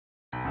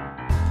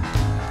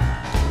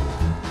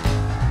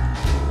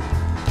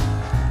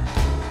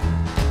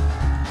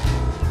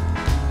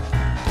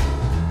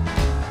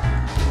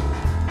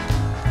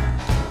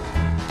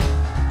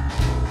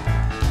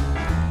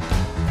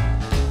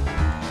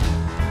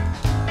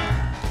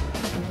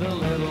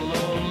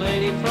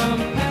from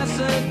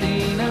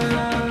Pasadena.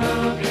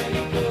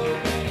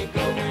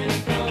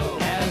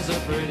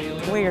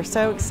 We are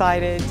so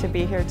excited to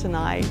be here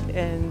tonight,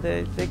 and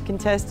the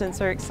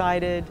contestants are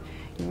excited.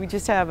 We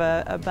just have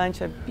a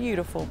bunch of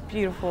beautiful,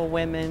 beautiful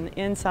women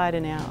inside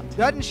and out.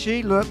 Doesn't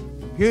she look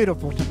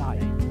beautiful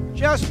tonight?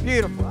 Just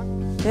beautiful.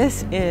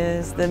 This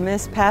is the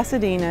Miss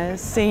Pasadena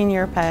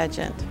Senior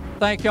Pageant.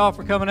 Thank y'all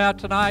for coming out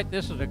tonight.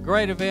 This is a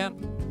great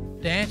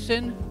event.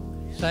 Dancing,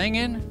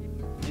 singing,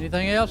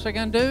 anything else I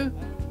can do?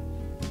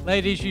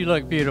 Ladies, you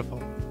look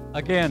beautiful.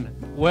 Again,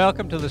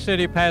 welcome to the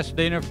city of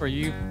Pasadena for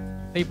you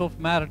people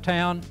from out of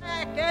town.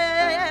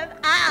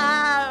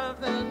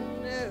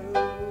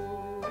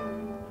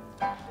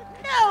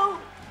 No,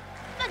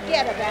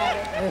 forget about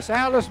it. Miss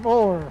Alice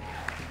Moore.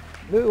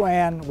 Lou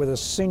Ann with the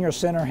Senior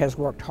Center has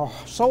worked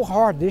so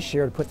hard this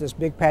year to put this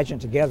big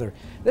pageant together.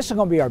 This is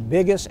going to be our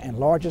biggest and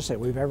largest that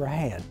we've ever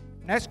had.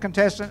 Next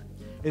contestant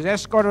is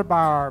escorted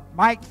by our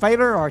Mike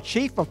Failer, our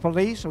Chief of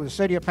Police of the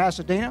city of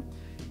Pasadena.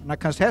 And the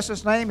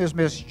contestant's name is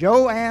Miss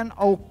Joanne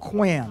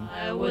O'Quinn.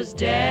 I was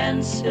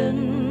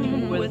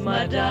dancing with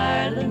my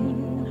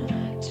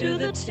darling to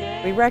the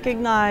tune. We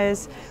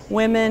recognize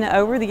women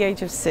over the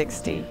age of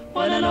 60.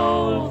 When an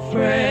old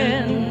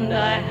friend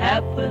I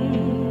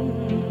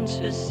happened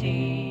to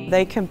see.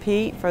 They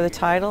compete for the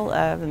title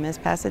of the Miss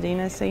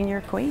Pasadena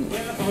Senior Queen.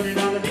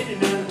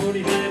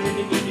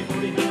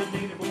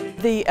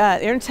 The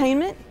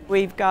entertainment,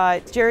 we've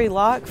got Jerry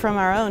Locke from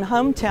our own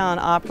hometown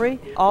Opry,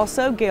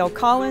 also Gail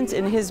Collins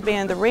and his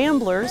band The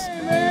Ramblers.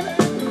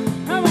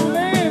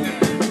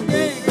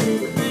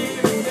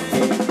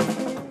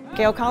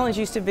 Gail Collins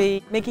used to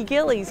be Mickey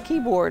Gilley's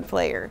keyboard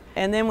player.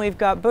 And then we've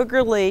got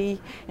Booger Lee,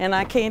 and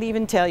I can't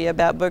even tell you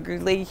about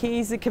Booger Lee.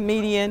 He's a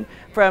comedian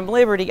from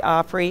Liberty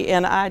Opry,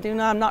 and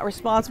I'm not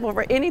responsible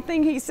for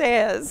anything he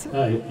says.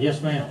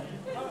 Yes, ma'am.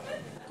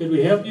 Could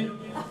we help you?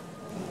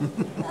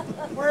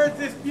 Where's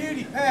this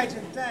beauty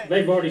pageant thing?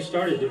 They've already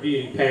started the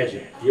beauty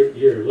pageant.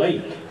 You're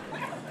late.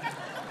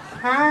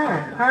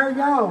 Hi, how are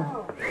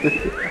y'all?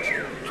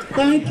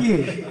 Thank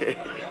you.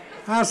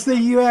 I'll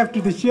see you after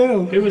the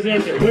show. Who was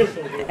at the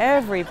whistle?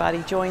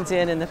 Everybody joins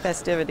in the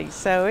festivities,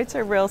 so it's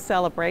a real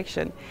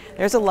celebration.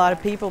 There's a lot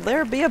of people.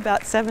 There'll be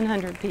about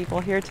 700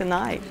 people here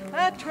tonight.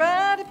 I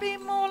try to be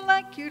more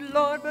like you,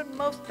 Lord, but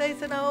most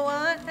days I know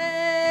I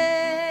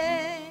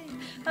ain't.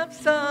 I'm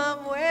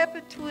somewhere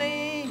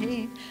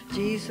between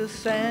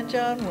Jesus and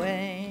John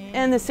Wayne.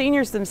 And the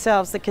seniors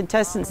themselves, the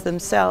contestants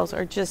themselves,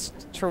 are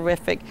just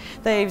terrific.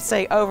 They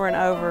say over and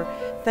over,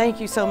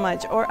 thank you so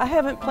much. Or I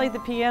haven't played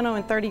the piano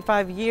in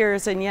 35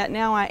 years and yet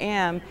now I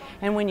am.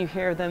 And when you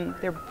hear them,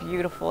 they're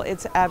beautiful.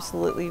 It's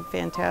absolutely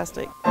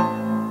fantastic.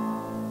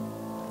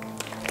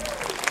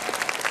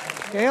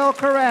 Gail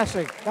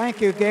Karasik.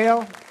 Thank you,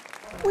 Gail.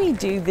 We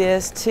do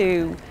this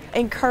to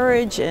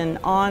encourage and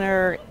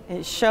honor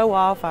and show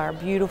off our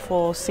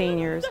beautiful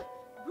seniors.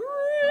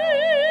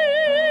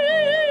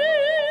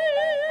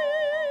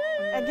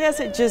 I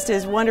guess it just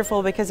is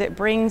wonderful because it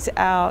brings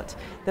out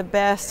the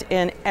best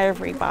in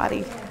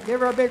everybody. Give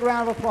her a big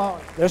round of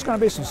applause. There's going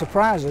to be some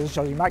surprises,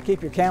 so you might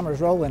keep your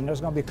cameras rolling. There's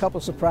going to be a couple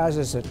of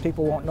surprises that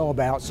people won't know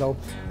about, so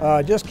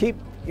just keep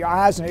your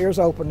eyes and ears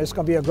open. It's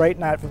going to be a great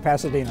night for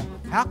Pasadena.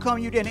 How come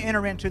you didn't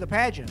enter into the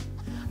pageant?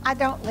 I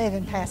don't live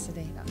in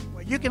Pasadena.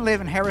 Well, you can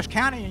live in Harris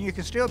County and you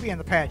can still be in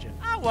the pageant.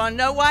 I want to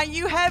know why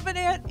you haven't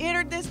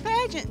entered this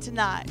pageant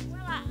tonight.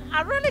 Well,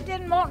 I really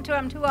didn't want to.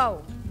 I'm too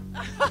old.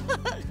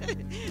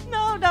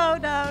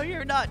 No,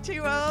 you're not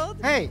too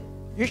old. Hey,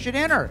 you should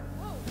enter.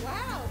 Oh,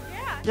 wow,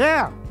 yeah.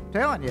 Yeah, I'm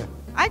telling you.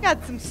 I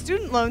got some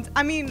student loans.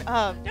 I mean, wait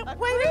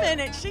a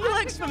minute. She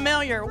looks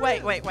familiar.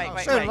 Wait.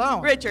 Student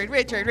loan. Richard.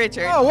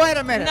 Oh, wait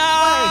a minute.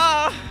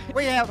 No. Wait.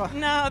 We have a...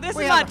 No, this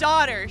is my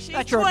daughter. She's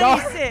That's your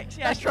 26. daughter?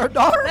 Yeah, That's your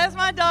daughter? That's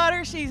my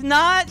daughter. She's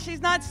not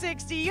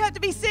 60. You have to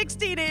be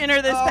 60 to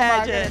enter this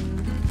pageant.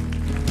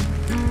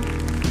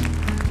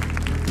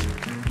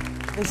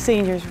 The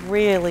seniors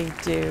really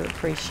do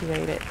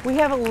appreciate it. We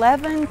have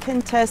 11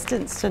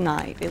 contestants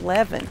tonight,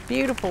 11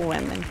 beautiful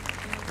women.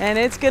 And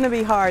it's going to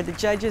be hard. The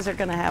judges are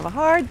going to have a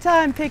hard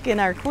time picking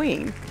our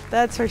queen.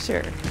 That's for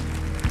sure.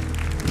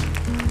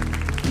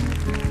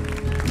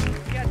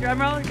 You got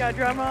drum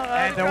roll?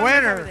 And the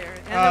winner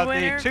of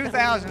the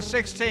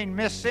 2016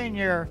 Miss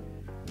Senior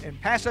in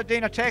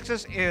Pasadena,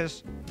 Texas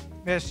is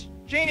Miss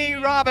Jeannie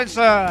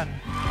Robinson.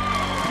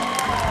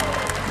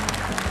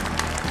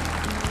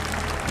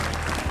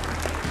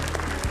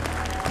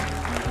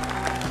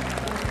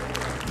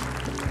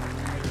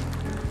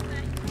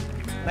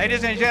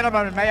 Ladies and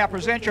gentlemen, may I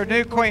present your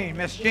new queen,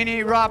 Miss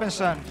Jeannie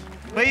Robinson.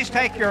 Please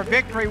take your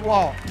victory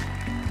walk.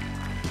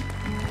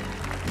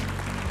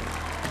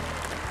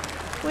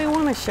 We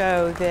want to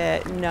show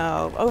that,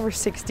 no, over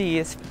 60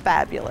 is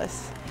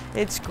fabulous.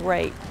 It's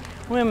great.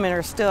 Women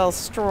are still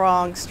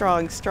strong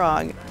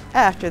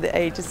after the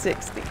age of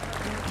 60.